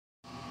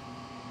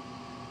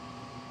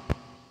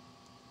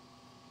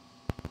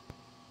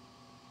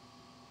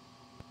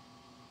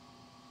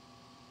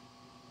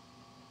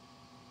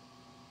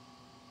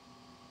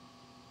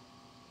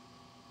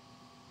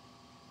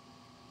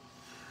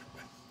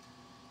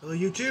Hello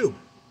YouTube,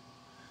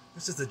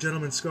 this is the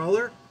Gentleman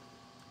Scholar.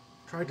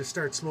 Tried to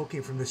start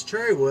smoking from this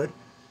cherry wood,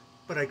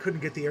 but I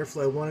couldn't get the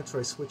airflow I wanted, so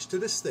I switched to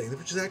this thing,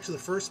 which is actually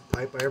the first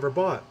pipe I ever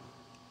bought.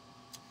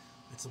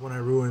 It's the one I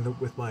ruined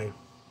with my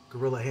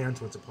gorilla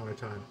hands once upon a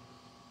time.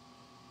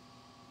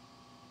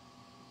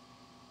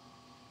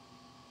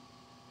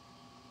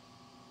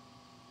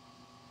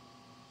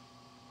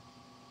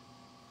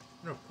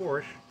 And of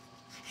course,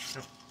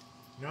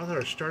 now that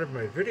I've started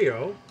my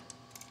video,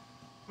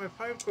 my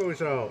pipe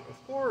goes out.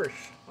 Of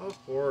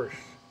course.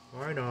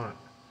 Why not?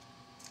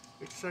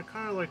 It's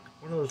kind of like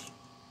one of those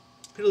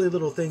piddly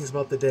little things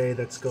about the day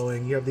that's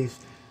going. You have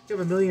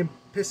a million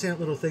pissant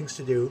little things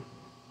to do,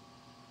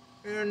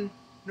 and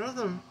none of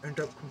them end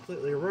up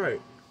completely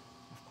right.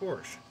 Of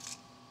course.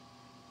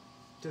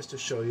 Just to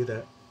show you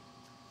that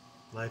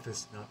life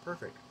is not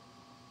perfect.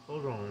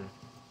 Hold on.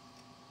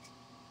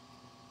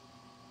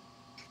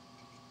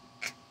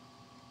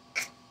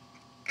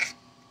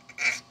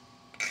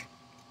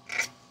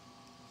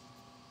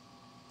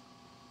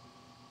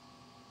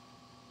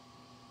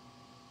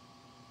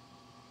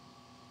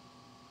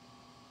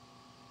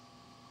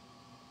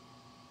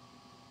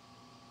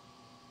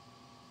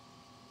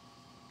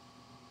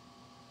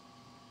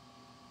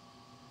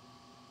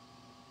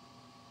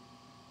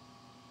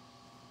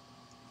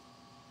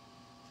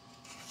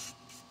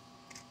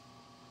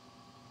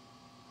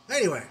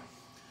 Anyway,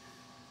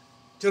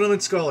 Gentleman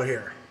Scholar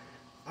here.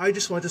 I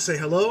just want to say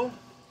hello,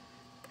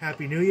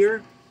 Happy New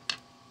Year,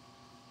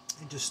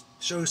 and just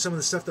show you some of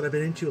the stuff that I've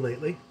been into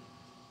lately.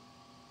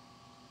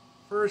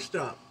 First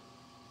up,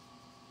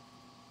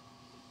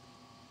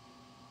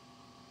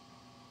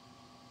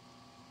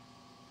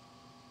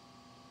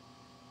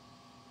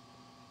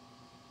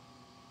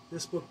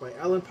 this book by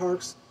Alan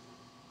Parks,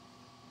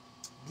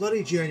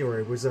 Bloody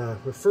January, was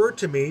referred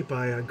to me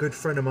by a good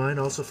friend of mine,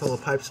 also a fellow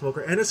pipe smoker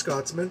and a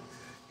Scotsman.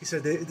 He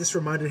said this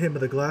reminded him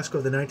of the Glasgow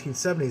of the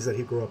 1970s that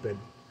he grew up in.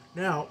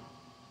 Now,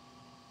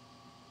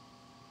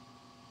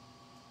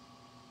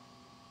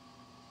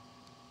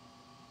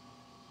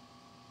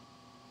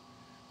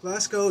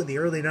 Glasgow in the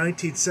early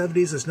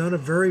 1970s was not a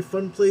very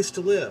fun place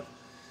to live.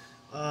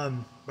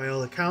 By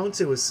all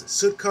accounts, it was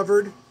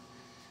soot-covered.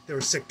 There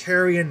was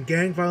sectarian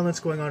gang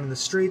violence going on in the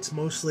streets,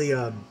 mostly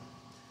a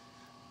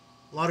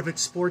lot of it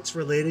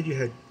sports-related. You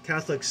had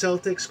Catholic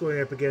Celtics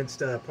going up against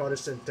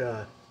Protestant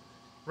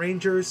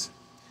Rangers.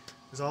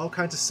 There's all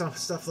kinds of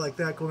stuff like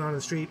that going on in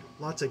the street.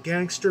 Lots of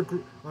gangster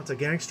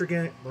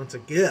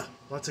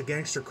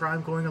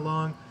crime going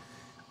along.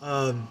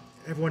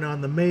 Everyone on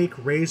the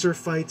make, razor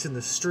fights in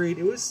the street.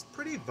 It was a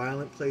pretty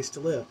violent place to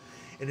live.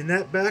 And in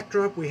that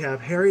backdrop, we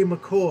have Harry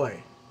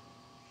McCoy,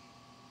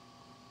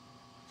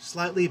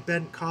 slightly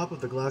bent cop of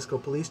the Glasgow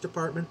Police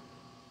Department.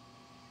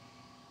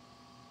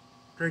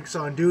 Drinks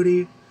on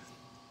duty.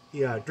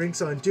 He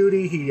drinks on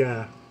duty. He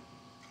has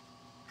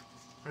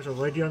a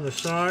lady on the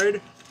side.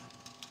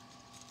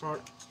 I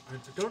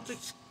don't think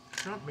he's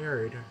not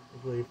married, I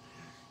believe.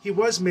 He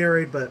was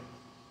married, but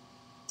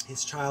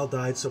his child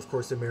died, so of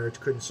course the marriage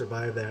couldn't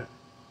survive that.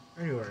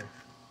 Anyway.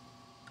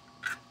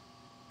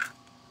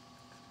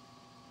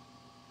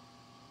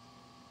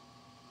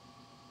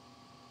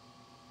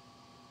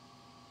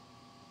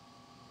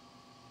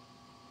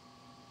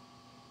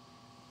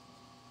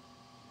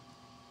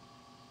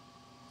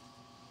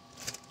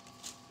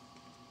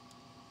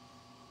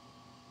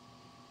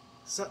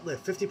 Sutliff,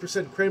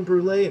 50% creme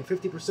brulee and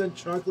 50%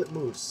 chocolate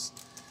mousse.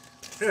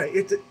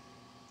 Anyway,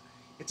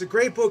 it's a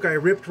great book. I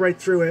ripped right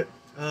through it.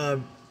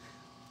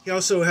 He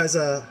also has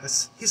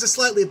he's a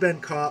slightly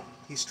bent cop.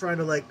 He's trying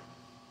to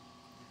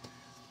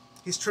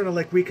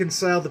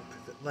reconcile the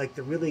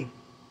really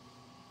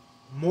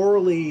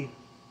morally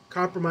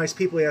compromised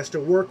people he has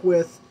to work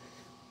with,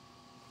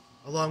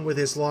 along with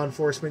his law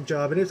enforcement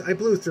job. And I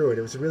blew through it.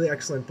 It was a really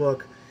excellent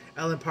book.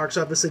 Alan Parks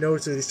obviously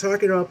knows what he's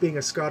talking about, being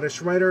a Scottish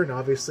writer, and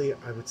obviously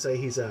I would say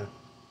he's a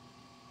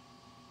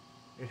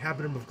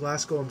inhabitant of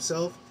Glasgow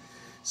himself.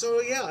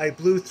 So yeah, I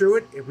blew through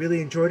it. I really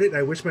enjoyed it, and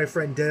I wish my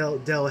friend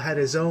Dell had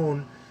his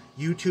own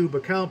YouTube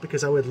account,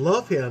 because I would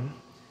love him.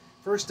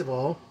 First of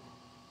all,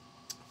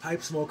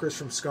 pipe smokers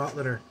from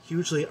Scotland are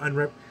hugely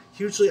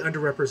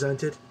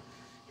underrepresented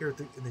here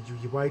in the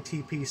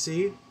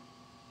UYTPC.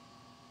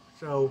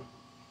 So,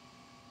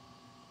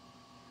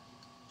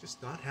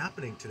 just not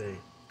happening today.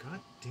 God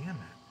damn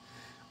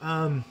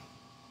it.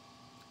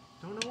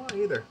 Don't know why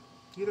either.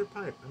 Either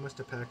pipe. I must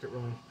have packed it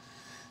wrong.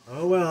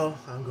 Oh well,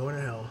 I'm going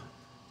to hell.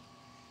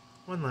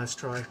 One last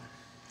try.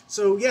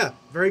 So yeah,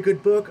 very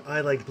good book.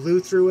 I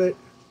blew through it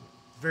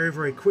very,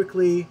 very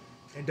quickly.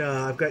 And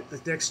I've got the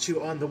next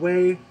two on the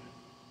way.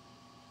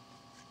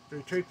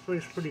 They take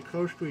place pretty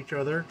close to each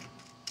other.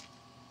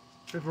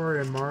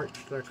 February and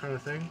March, that kind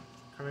of thing,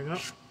 coming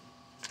up.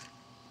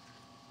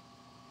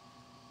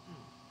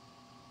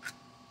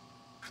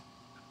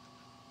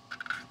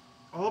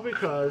 All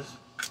because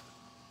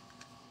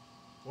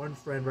one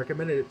friend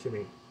recommended it to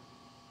me.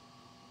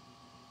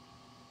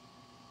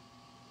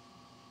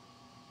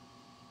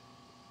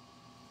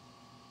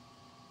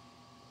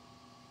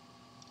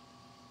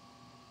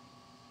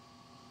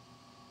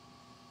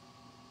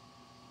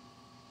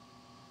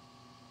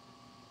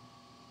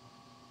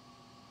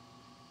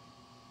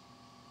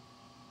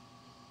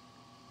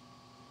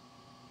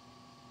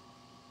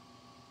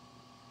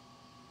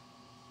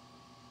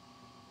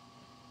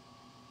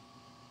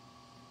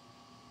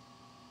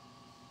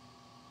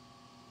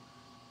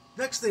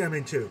 Next thing I'm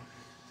into.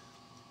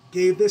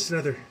 Gave this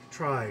another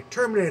try.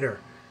 Terminator,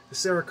 the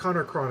Sarah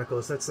Connor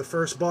Chronicles. That's the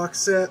first box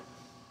set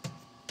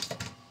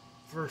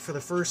for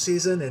the first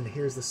season, and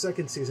here's the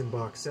second season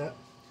box set.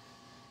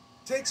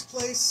 Takes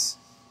place,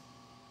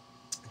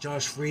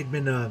 Josh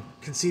Friedman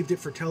conceived it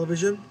for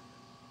television.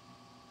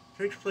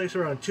 Takes place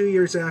around 2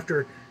 years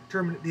after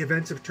the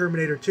events of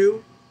Terminator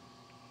 2.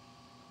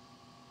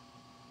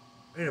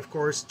 And of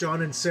course,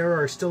 John and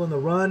Sarah are still in the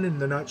run,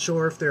 and they're not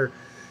sure if their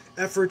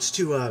efforts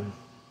to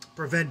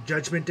prevent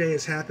Judgment Day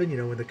has happened, you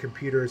know, when the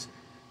computers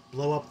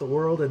blow up the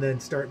world and then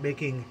start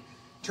making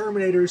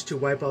Terminators to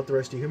wipe out the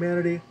rest of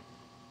humanity.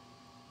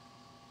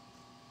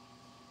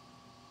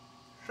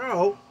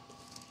 So,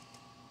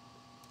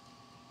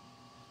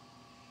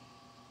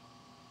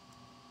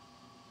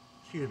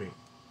 excuse me.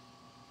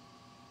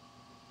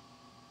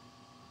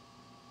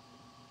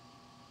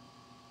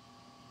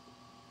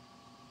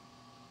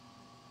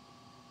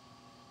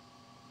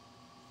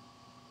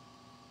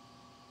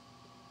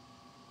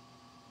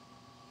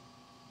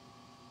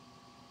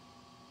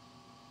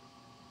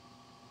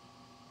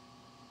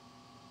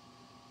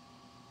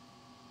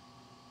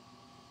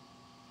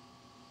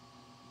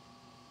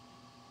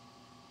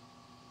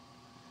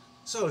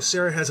 So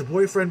Sarah has a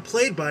boyfriend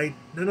played by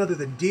none other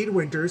than Dean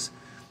Winters,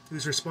 who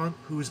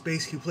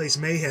plays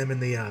Mayhem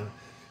in the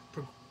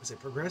is it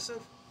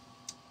Progressive?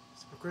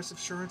 Is it Progressive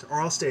Insurance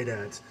or Allstate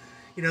ads?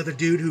 You know, the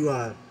dude who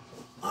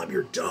I'm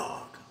your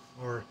dog,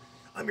 or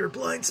I'm your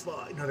blind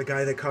spot. You know, the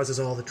guy that causes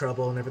all the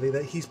trouble and everything.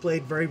 That he's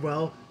played very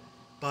well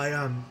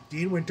by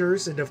Dean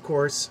Winters, and of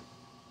course,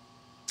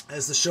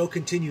 as the show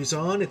continues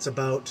on, it's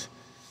about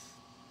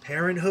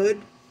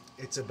parenthood,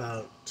 it's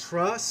about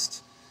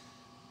trust.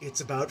 It's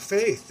about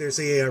faith. There's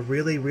a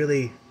really,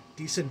 really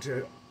decent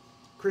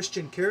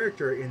Christian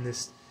character in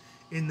this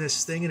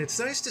thing, and it's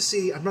nice to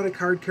see. I'm not a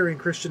card-carrying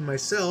Christian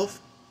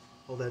myself.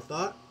 Hold that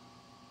thought.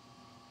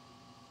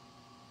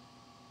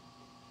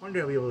 One day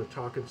I'll be able to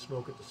talk and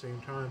smoke at the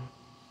same time.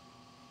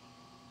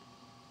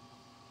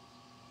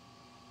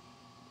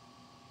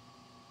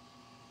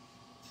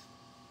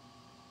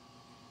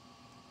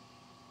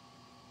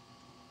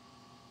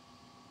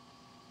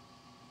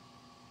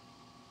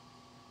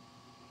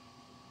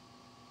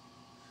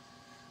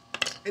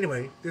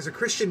 Anyway, there's a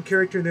Christian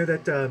character in there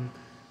that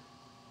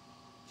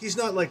he's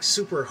not like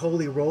super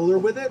holy roller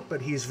with it,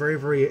 but he's very,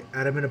 very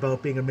adamant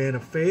about being a man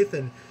of faith.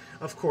 And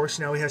of course,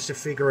 now he has to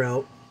figure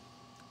out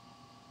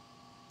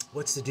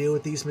what's the deal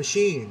with these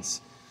machines.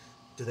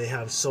 Do they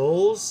have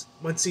souls?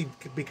 Once he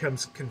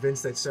becomes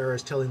convinced that Sarah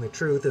is telling the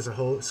truth, there's a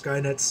whole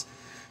Skynet's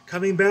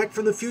coming back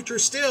from the future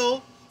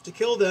still to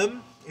kill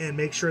them and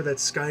make sure that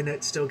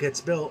Skynet still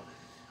gets built.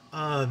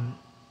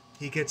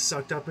 He gets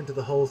sucked up into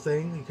the whole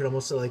thing. You could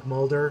almost say like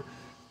Mulder.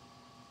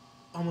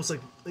 Almost like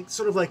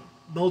sort of like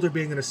Mulder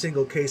being in a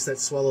single case that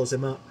swallows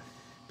him up.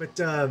 But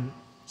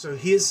so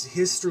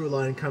his through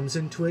line comes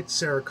into it.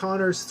 Sarah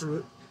Connor's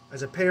through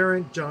as a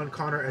parent, John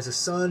Connor as a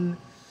son,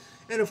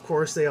 and of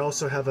course they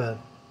also have a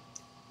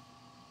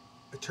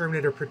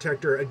Terminator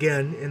protector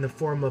again in the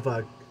form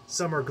of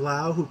Summer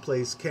Glau, who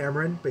plays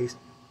Cameron, based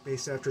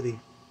after the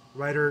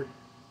writer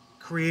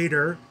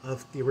creator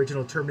of the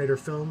original Terminator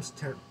films,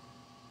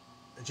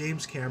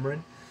 James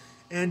Cameron.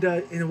 And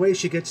in a way,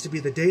 she gets to be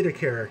the Data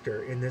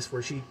character in this,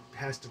 where she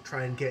has to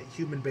try and get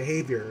human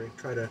behavior and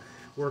try to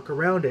work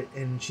around it.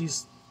 And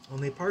she's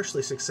only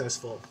partially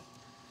successful.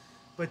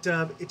 But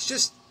it's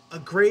just a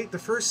great... The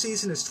first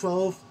season is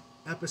 12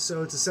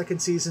 episodes. The second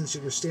season is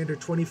your standard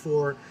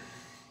 24.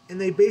 And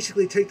they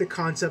basically take the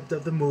concept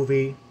of the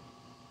movies,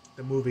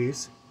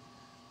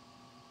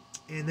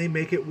 and they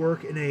make it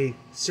work in a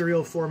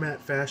serial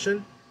format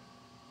fashion.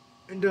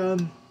 And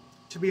to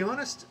be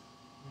honest...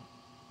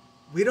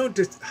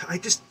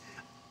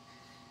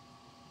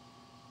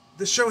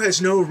 The show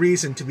has no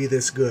reason to be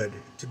this good,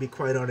 to be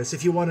quite honest.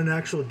 If you want an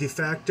actual de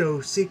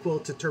facto sequel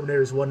to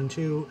Terminators 1 and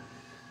 2,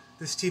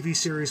 this TV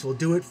series will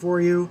do it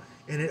for you.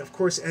 And it, of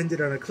course,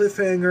 ended on a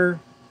cliffhanger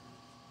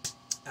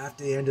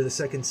after the end of the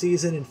second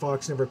season, and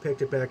Fox never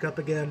picked it back up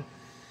again.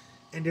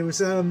 And it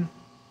was, it's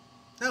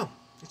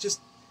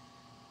just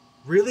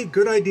really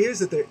good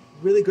ideas in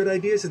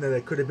there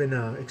that could have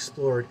been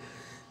explored.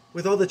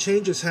 With all the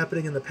changes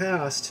happening in the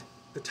past...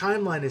 The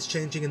timeline is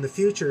changing in the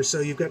future,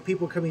 so you've got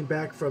people coming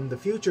back from the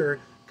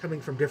future,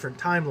 coming from different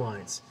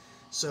timelines.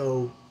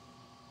 So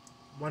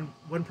one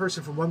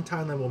person from one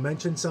timeline will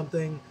mention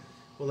something,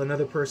 while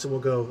another person will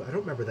go, I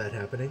don't remember that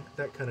happening,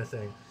 that kind of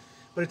thing.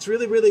 But it's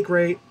really, really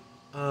great.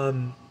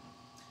 Get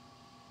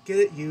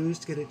it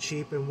used, get it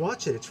cheap, and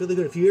watch it. It's really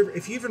good. If you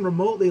even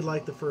remotely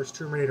like the first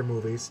Terminator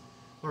movies,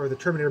 or the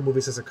Terminator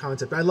movies as a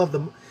concept, I love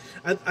them.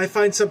 I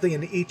find something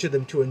in each of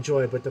them to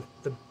enjoy, but the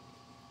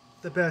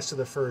best of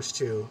the first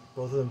two,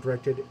 both of them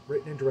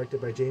written and directed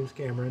by James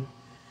Cameron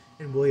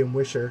and William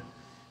Wisher.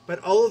 But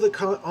all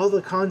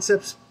the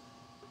concepts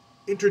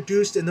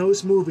introduced in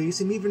those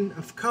movies, and even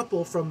a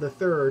couple from the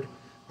third,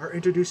 are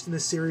introduced in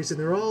this series, and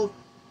they're all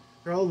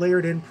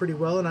layered in pretty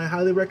well. And I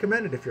highly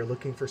recommend it if you're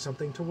looking for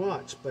something to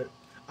watch. But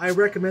I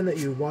recommend that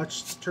you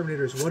watch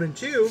Terminators 1 and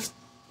 2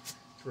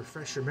 to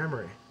refresh your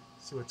memory.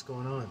 See what's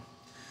going on.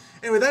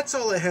 Anyway, that's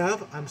all I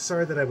have. I'm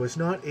sorry that I was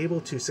not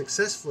able to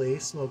successfully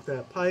smoke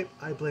that pipe.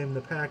 I blame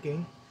the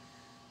packing.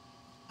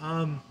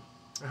 I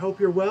hope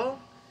you're well.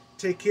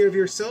 Take care of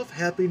yourself.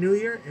 Happy New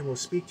Year, and we'll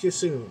speak to you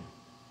soon.